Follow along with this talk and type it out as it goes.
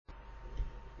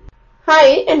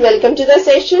Hi and welcome to the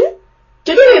session.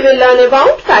 Today we will learn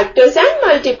about factors and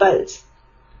multiples.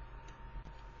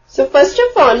 So first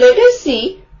of all, let us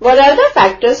see what are the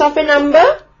factors of a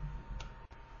number.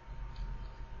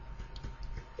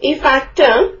 A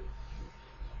factor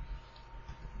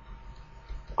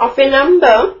of a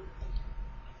number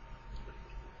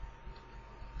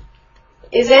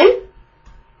is an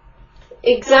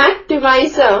exact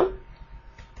divisor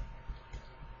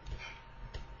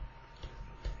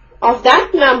of that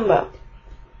number.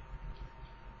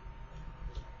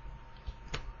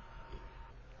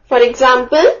 For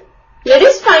example, let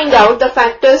us find out the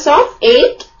factors of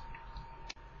 8.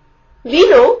 We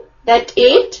know that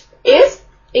 8 is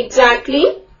exactly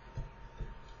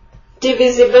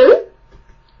divisible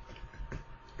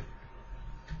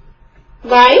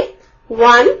by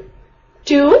 1,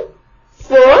 2,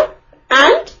 4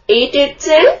 and 8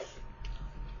 itself.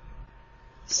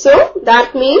 So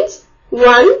that means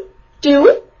 1,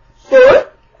 2,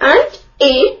 4 and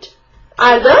 8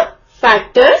 are the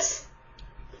factors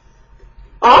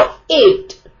of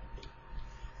 8.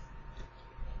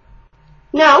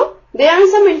 Now there are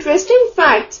some interesting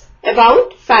facts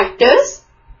about factors.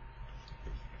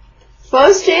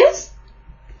 First is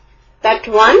that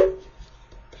 1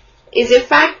 is a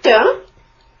factor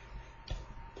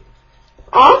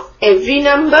of every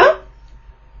number,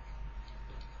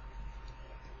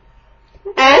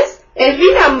 as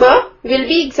every number will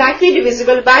be exactly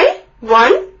divisible by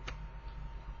 1.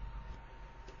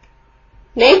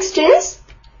 Next is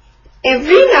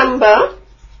every number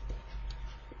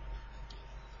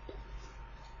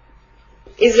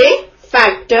is a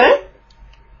factor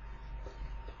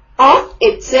of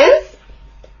itself,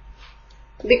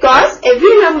 because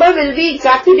every number will be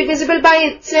exactly divisible by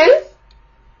itself.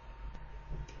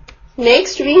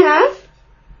 Next we have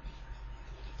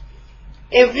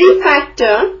every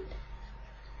factor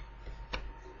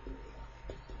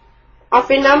of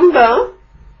a number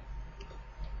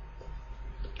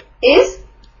is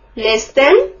less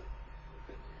than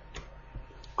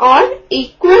or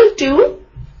equal to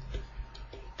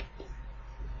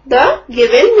the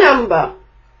given number.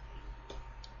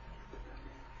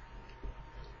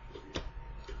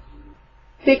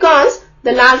 Because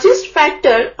the largest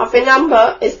factor of a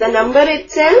number is the number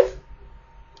itself.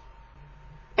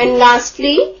 And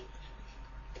lastly,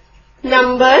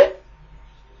 number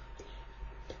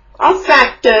of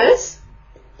factors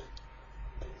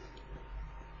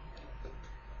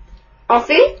of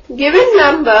a given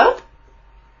number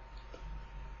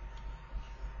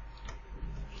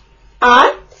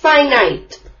are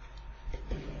finite.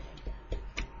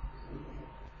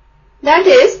 That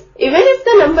is, even if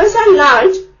the numbers are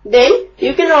large, then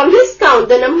you can always count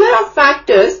the number of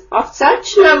factors of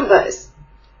such numbers.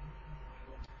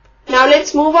 Now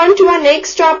let's move on to our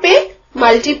next topic,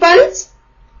 multiples.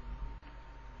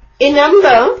 A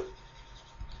number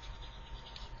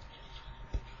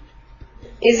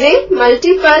is a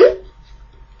multiple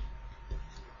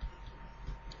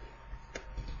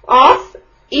of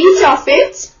each of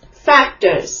its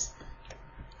factors.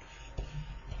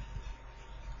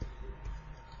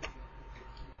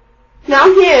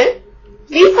 Now here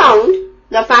we found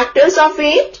the factors of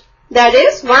 8, that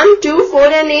is 1, 2, 4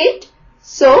 and 8.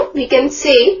 So we can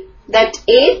say that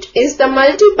 8 is the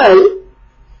multiple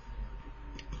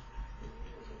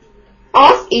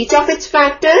of each of its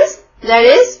factors, that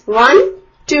is 1,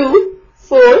 2,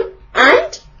 4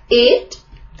 and 8.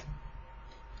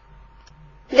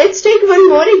 Let's take one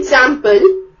more example.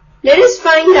 Let us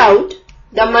find out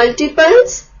the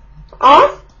multiples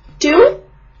of 2.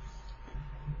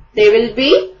 They will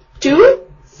be 2,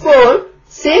 4,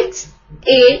 6,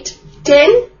 8,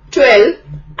 10, 12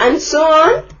 and so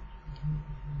on.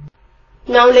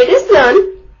 Now let us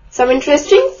learn some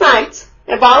interesting facts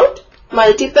about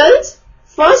multiples.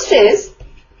 First is,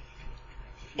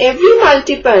 every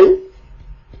multiple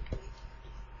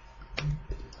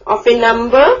of a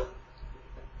number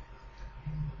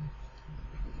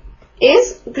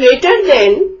is greater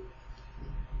than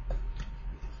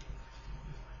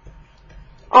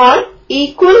or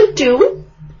equal to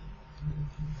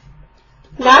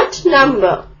that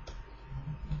number.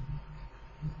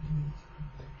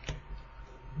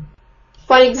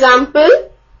 For example,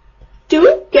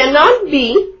 2 cannot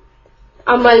be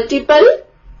a multiple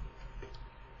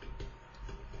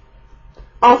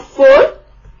of 4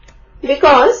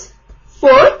 because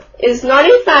 4 is not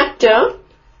a factor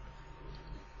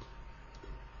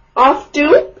of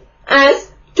 2,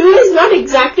 as 2 is not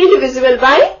exactly divisible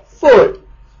by 4.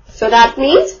 So that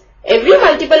means every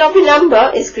multiple of a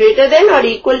number is greater than or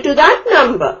equal to that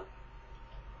number.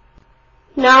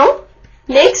 Now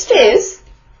next is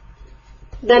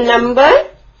the number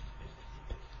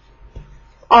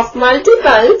of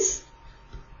multiples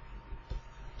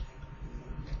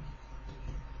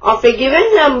of a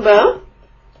given number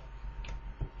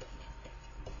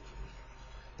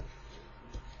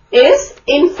is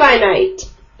infinite.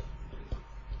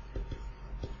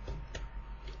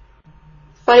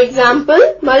 For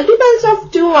example, multiples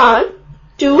of 2 are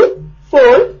 2,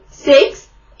 4, 6,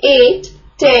 8,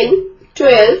 10,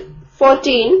 12,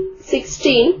 14,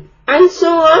 16 and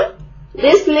so on.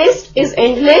 This list is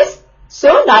endless,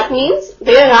 so that means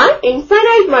there are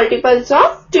infinite multiples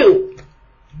of 2.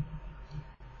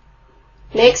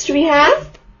 Next we have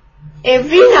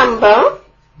every number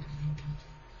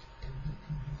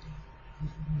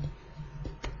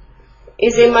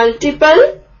is a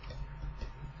multiple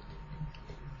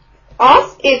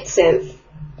of itself.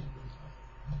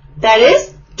 That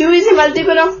is, 2 is a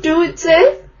multiple of 2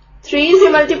 itself, 3 is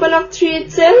a multiple of 3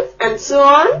 itself and so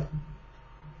on.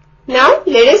 Now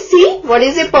let us see what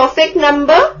is a perfect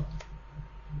number.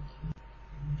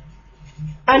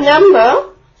 A number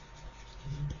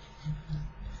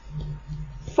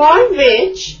for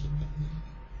which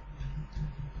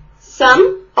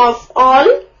sum of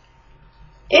all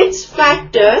its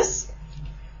factors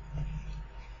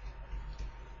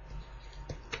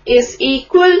is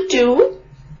equal to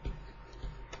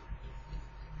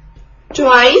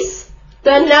twice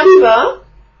the number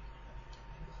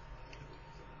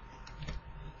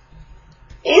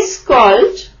is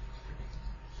called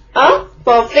a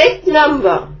perfect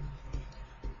number.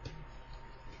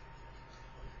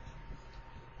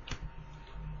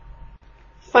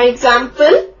 For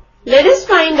example, let us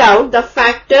find out the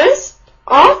factors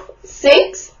of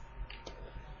 6.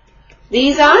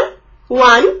 These are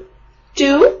 1,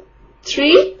 2,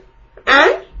 3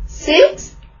 and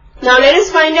 6. Now let us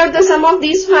find out the sum of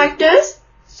these factors.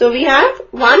 So we have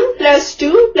 1 plus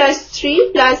 2 plus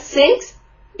 3 plus 6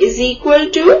 is equal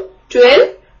to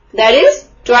 12. That is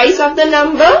twice of the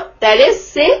number, that is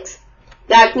 6.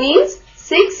 That means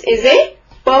 6 is a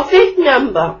perfect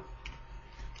number.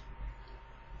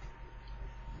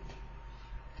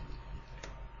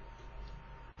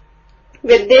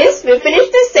 With this, we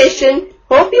finish this session.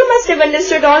 Hope you must have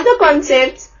understood all the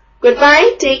concepts.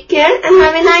 Goodbye, take care and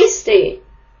have a nice day.